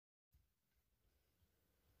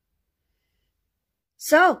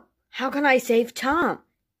So, how can I save Tom?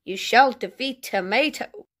 You shall defeat Tomato.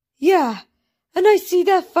 Yeah, and I see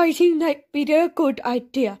that fighting might be a good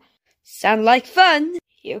idea. Sound like fun?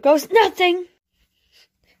 Here goes nothing.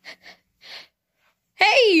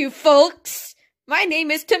 Hey, you folks! My name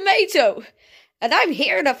is Tomato, and I'm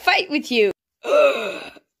here to fight with you.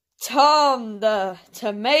 Tom the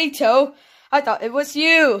Tomato? I thought it was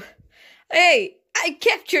you. Hey, I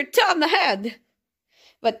captured Tom the Hand.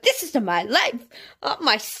 But this is my life,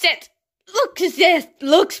 my set. Look at this,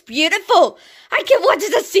 looks beautiful. I can't wait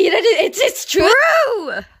to see that it's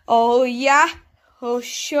true. Oh yeah, oh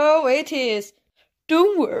sure it is.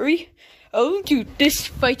 Don't worry, I'll do this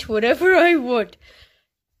fight whatever I want.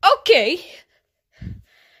 Okay,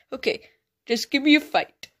 just give me a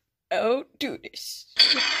fight. I'll do this.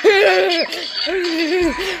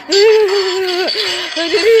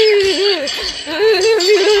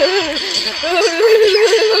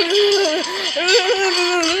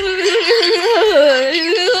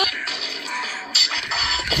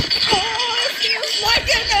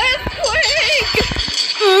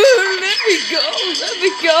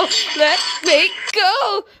 Let me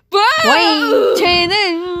go. Ouch.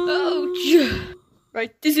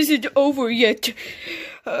 Right, this isn't over yet.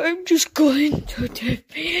 I'm just going to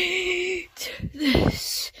defeat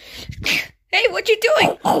this. Hey, what you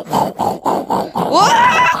doing? What?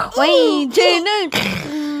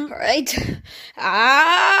 Right.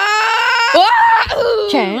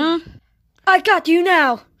 I got you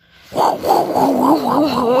now.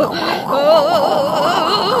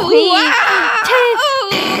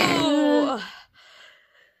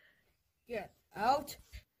 Get out.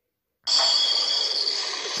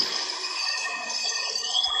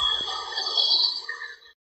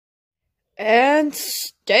 And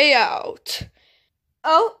stay out.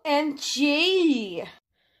 OMG.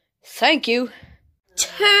 Thank you.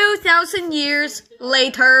 2,000 years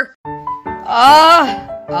later.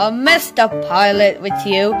 I missed the pilot with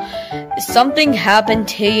you. Something happened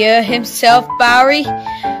to you himself, Barry?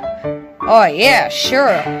 Oh yeah,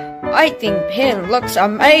 sure. I think Pin looks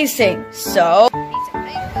amazing, so...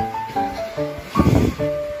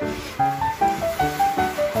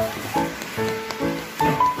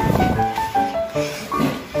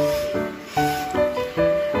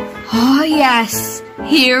 Oh yes,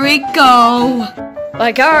 here we go.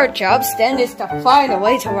 Like our job then is to find a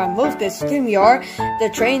way to remove this StreamYard. The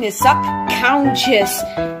train is subconscious.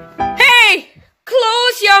 Hey!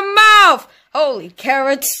 Close your mouth! Holy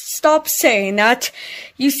carrots, stop saying that.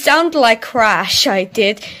 You sound like Crash, I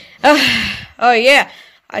did. Oh yeah,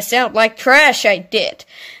 I sound like Crash, I did.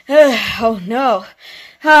 Oh no.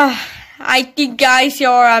 I think guys,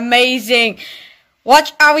 you're amazing.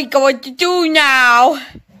 What are we going to do now?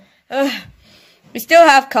 We still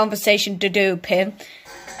have conversation to do, Pim.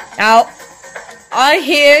 Now, I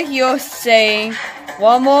hear you're saying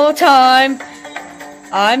one more time,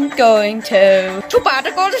 I'm going to... Too bad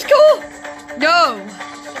to go to school? No.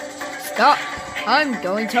 Stop. I'm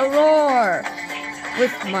going to roar.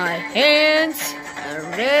 With my hands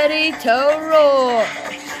ready to roar.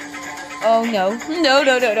 Oh no. No.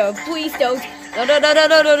 Please don't. No.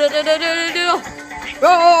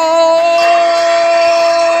 Roar!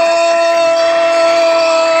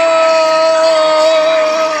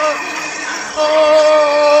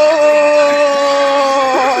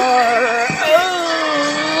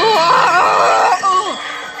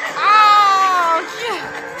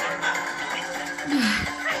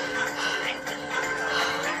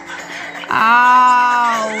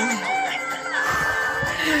 Ow!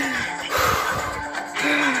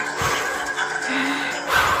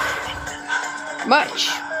 Much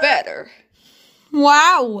better.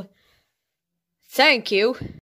 Wow! Thank you.